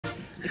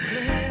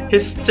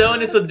His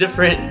tone is so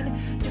different.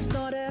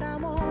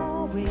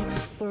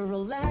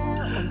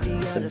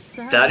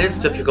 That is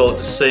difficult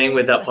to sing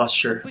with that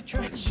posture.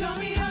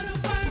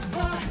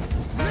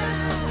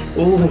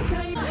 Ooh.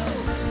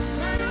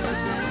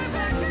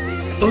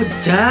 Oh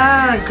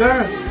damn,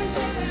 girl.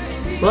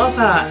 Love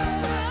that.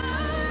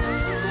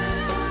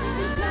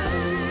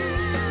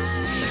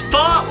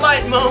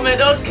 Spotlight moment.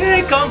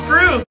 Okay, come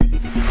through.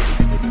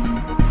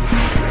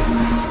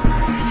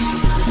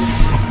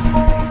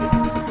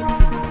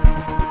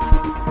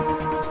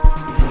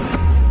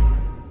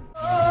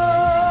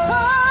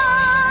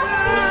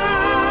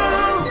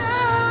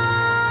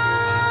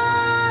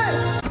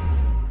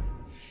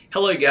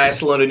 Hello guys,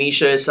 hello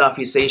Indonesia,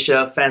 Southeast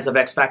Asia, fans of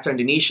X Factor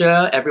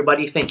Indonesia.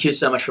 Everybody, thank you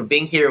so much for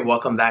being here and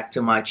welcome back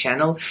to my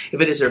channel. If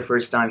it is your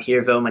first time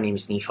here though, my name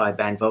is Nephi,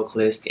 band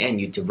vocalist and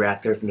YouTuber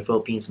actor from the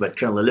Philippines but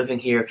currently living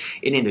here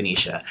in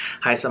Indonesia.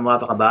 Hai semua,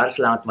 apa kabar?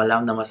 Selamat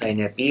malam, nama saya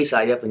Nephi,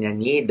 saya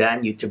penyanyi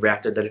dan YouTuber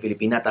actor dari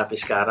Filipina tapi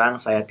sekarang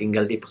saya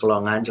tinggal di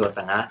Pekalongan, Jawa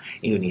Tengah,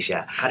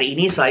 Indonesia. Hari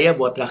ini saya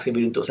buat reaksi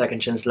video untuk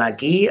second chance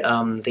lagi.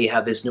 They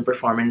have this new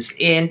performance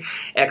in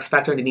X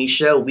Factor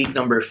Indonesia week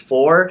number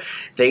 4.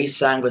 They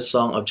sang the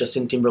song of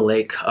Justin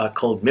Timberlake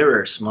called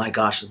Mirrors. My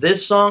gosh,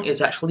 this song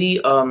is actually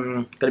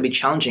gonna be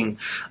challenging,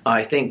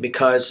 I think,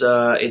 because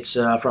it's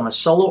from a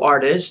solo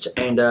artist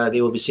and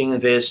they will be singing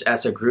this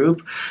as a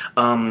group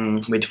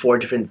with 4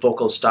 different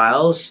vocal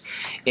styles,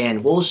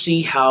 and we'll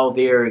see how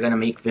they're gonna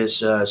make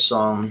this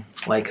song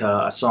like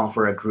a song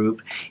for a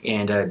group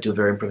and do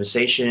their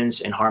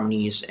improvisations and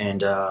harmonies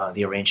and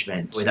the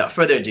arrangement. Without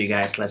further ado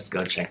guys, let's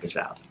go check this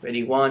out.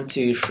 Ready, 1,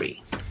 2,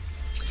 3.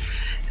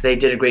 They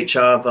did a great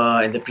job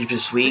in the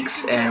previous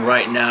weeks, and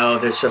right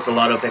now there's just a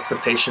lot of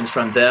expectations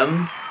from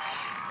them,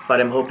 but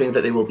I'm hoping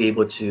that they will be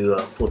able to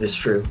pull this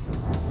through.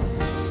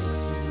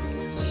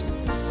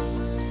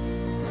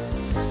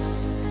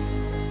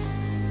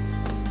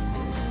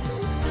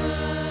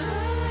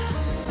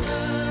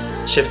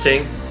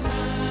 Shifting.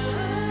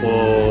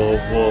 Whoa,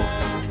 whoa.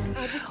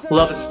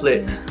 Love a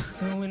split.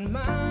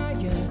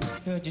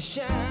 Just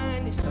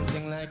shine, it's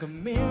something like a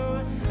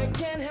mirror. I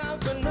can't help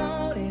but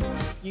notice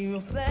you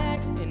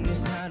reflect in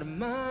this heart of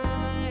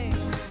mine.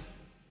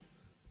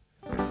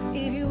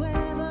 If you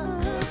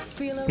ever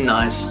feel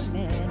nice.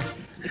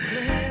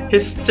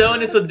 His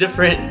tone is so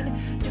different.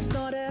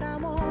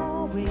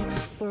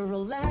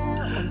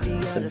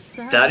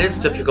 That is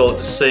difficult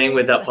to sing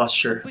with that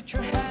posture.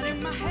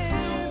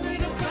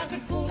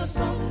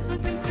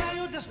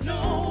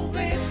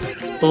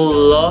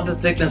 Love the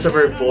thickness of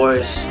her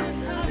voice.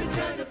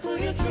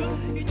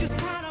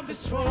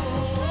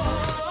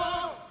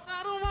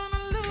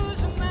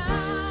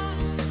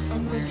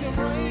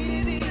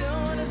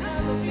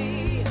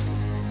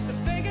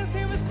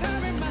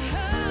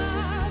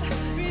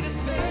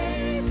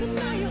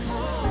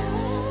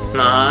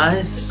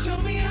 Nice.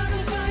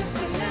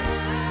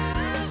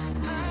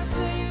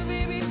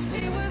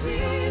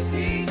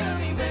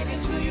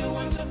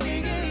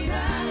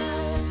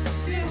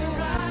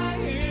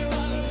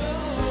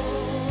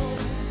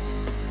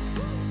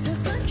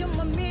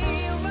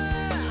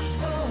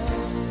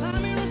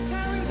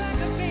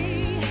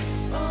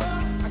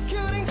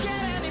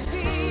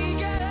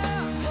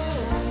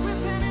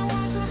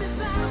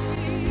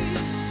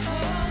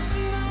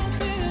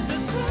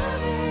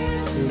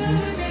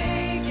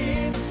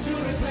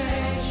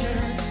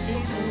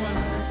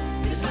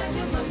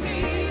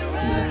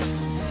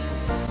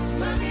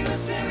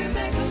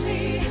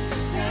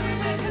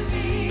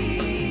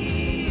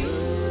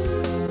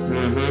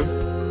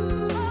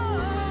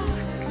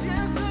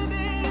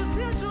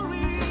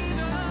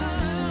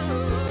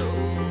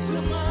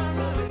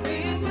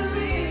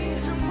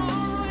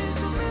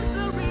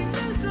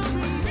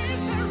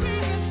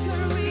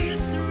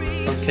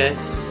 Okay.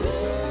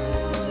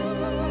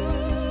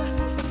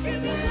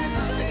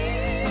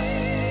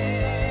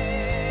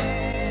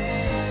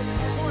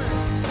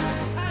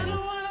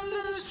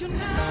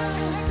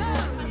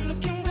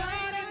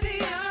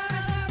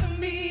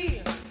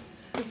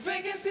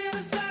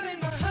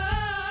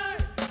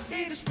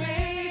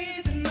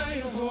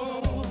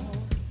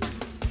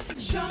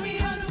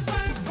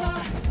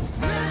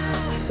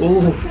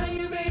 Ooh.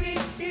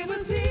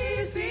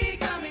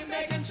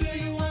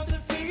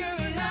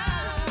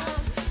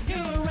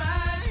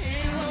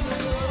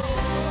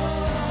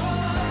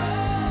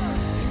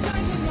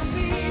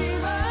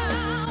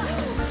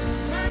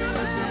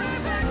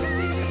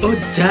 Oh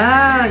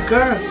damn,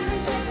 girl.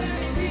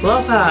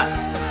 Love that.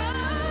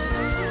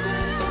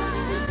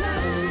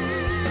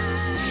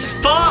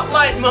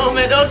 Spotlight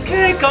moment.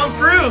 Okay, come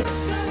through.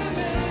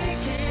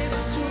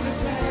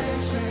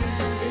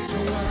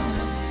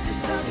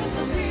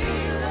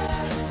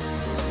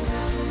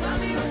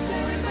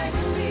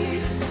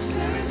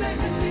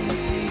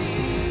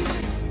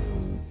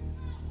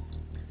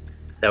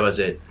 That was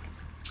it.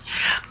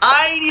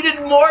 I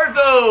needed more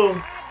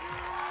though.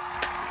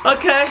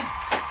 Okay.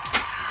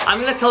 I'm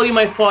gonna tell you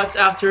my thoughts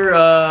after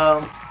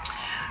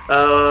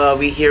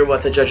we hear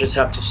what the judges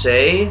have to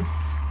say.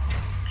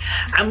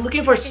 I'm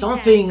looking for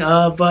something,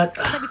 but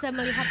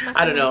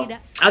I don't know.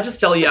 I'll just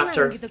tell you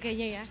after. Gitu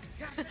kayaknya ya.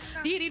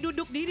 Diri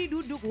duduk,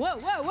 wow,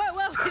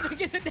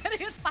 gitu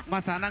dari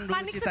Mas Anang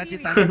dulu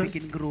cita-citanya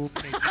bikin grup.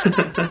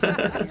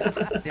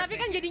 Tapi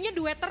kan jadinya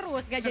duet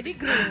terus, gak jadi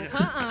grup.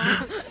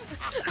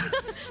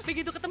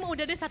 Begitu ketemu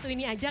udah deh satu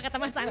ini aja kata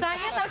Mas Anang.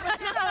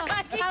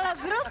 Kalau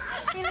grup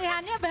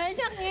pilihannya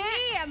banyak ya.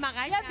 Iya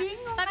makanya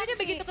bingung. Tapi dia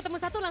begitu ketemu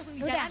satu langsung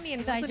dijalanin,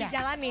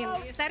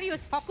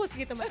 serius, fokus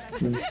gitu Mas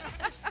Anang.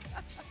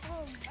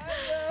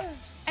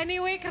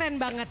 Anyway keren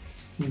banget.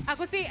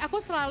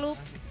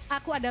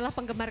 Aku adalah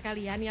penggemar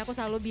kalian ya, aku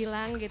selalu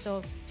bilang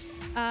gitu.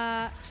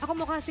 Aku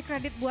mau kasih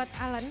kredit buat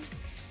Alan,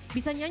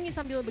 bisa nyanyi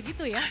sambil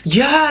begitu ya.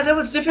 Yeah, that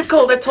was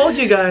difficult, I told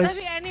you guys.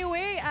 Tapi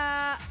anyway,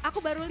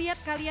 aku baru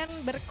lihat kalian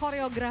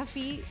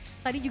berkoreografi.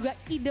 Tadi juga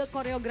ide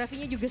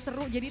koreografinya juga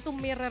seru, jadi itu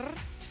mirror.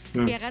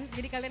 Ya kan,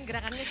 jadi kalian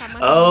gerakannya sama.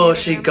 Oh,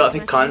 she got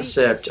the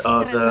concept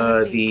of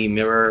the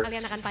mirror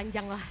kalian akan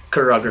panjang lah.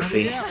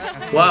 Choreography.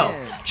 Wow,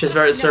 she's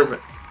very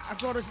observant.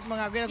 Aku harus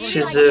mengakui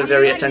She's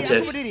very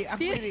attentive. Aku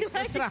berdiri.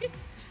 Terserah.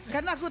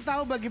 Karena aku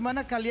tahu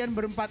bagaimana kalian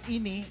berempat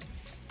ini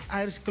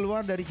harus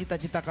keluar dari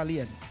cita-cita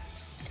kalian.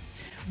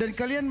 Dan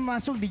kalian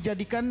masuk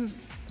dijadikan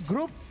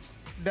grup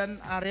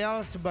dan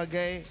Ariel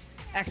sebagai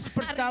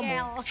expert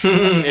kamu.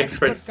 Sebagai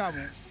expert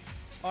kamu.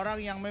 Orang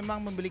yang memang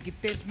memiliki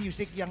taste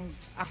musik yang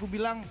aku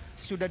bilang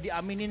sudah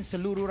diaminin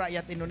seluruh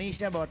rakyat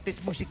Indonesia bahwa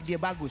taste musik dia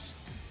bagus.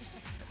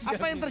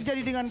 Apa yang terjadi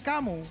dengan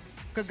kamu,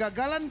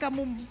 kegagalan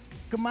kamu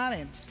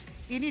kemarin,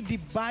 ini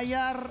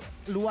dibayar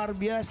luar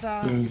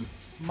biasa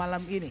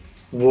malam ini.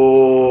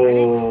 Wow.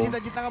 Jadi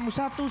cita-cita kamu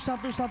satu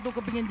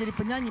kepingin jadi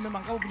penyanyi,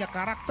 memang kamu punya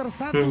karakter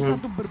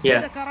satu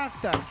berbeda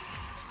karakter.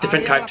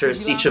 Different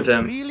characters, each of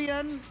them.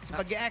 Brilliant,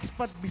 sebagai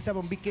expert bisa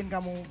membuat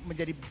kamu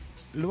menjadi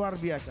luar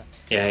biasa.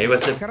 Yeah, it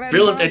was a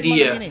brilliant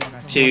idea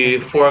to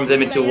form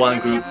them into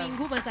one group. Tiap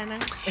minggu Mas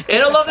Anang. And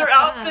I love their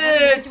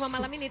outfits. Cuma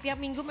malam ini, tiap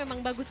minggu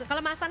memang bagus. Kalau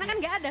Mas Anang kan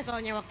nggak ada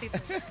soalnya waktu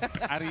itu.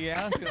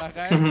 Ariel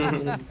silakan.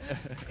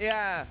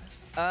 Ya,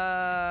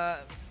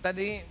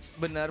 tadi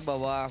benar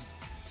bahwa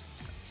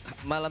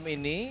malam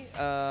ini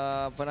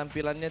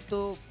penampilannya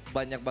tuh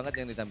banyak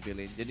banget yang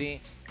ditampilin.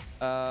 Jadi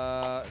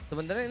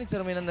sebenarnya ini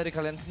cerminan dari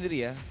kalian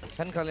sendiri ya.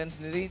 Kan kalian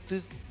sendiri itu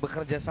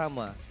bekerja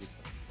sama gitu.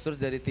 Terus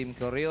dari tim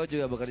koreo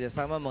juga bekerja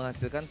sama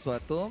menghasilkan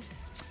suatu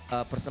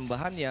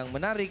persembahan yang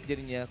menarik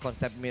jadinya.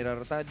 Konsep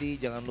mirror tadi,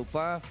 jangan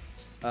lupa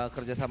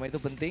kerjasama itu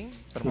penting.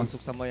 Termasuk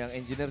sama yang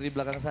engineer di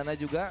belakang sana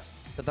juga.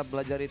 Tetap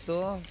belajar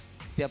itu.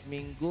 Tiap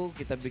minggu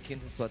kita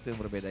bikin sesuatu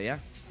yang berbeda ya.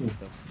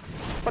 Gitu.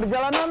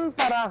 Perjalanan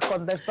para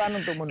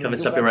kontestan untuk menuju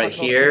Coming something right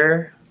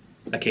here.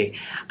 Okay,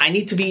 I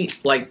need to be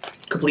like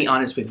completely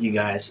honest with you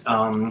guys.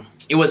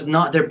 It was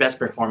not their best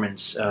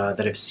performance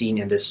that I've seen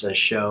in this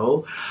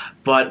show,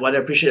 but what I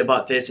appreciate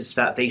about this is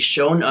that they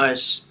shown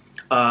us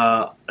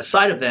a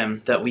side of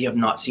them that we have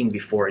not seen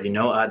before, you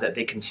know, that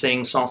they can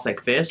sing songs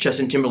like this.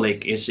 Justin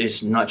Timberlake is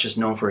not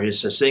just known for his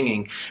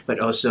singing,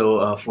 but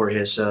also for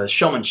his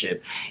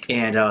showmanship.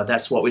 And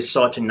that's what we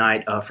saw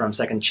tonight from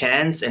Second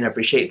Chance, and I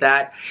appreciate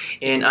that.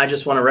 And I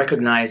just want to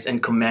recognize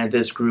and commend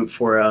this group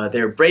for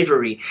their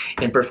bravery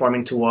in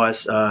performing to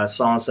us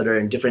songs that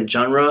are in different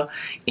genre,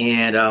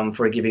 and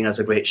for giving us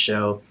a great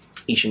show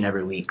each and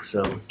every week.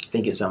 So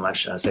thank you so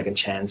much, Second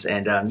Chance.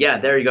 And yeah,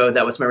 there you go.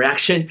 That was my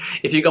reaction.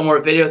 If you got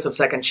more videos of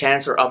Second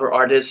Chance or other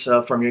artists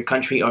from your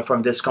country or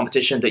from this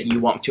competition that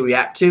you want to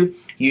react to,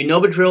 you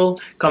know the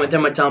drill. Comment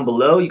them down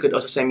below. You could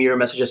also send me your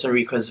messages and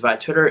requests via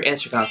Twitter,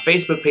 Instagram,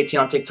 Facebook,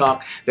 Patreon,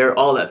 TikTok. They're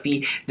all at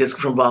the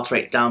description box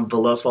right down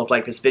below. So if you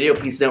like this video,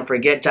 please don't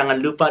forget,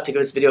 jangan lupa to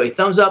give this video a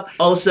thumbs up.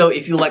 Also,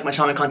 if you like my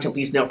channel content,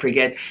 please don't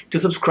forget to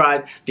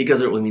subscribe because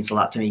it really means a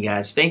lot to me,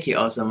 guys. Thank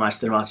you all so much.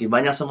 Terima kasih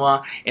banyak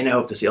semua, and I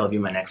hope to see all of you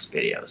in my next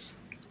videos.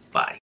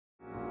 Bye.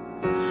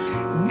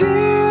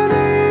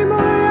 dirimu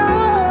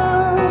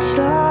yang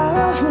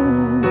selalu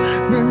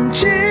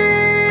mencintai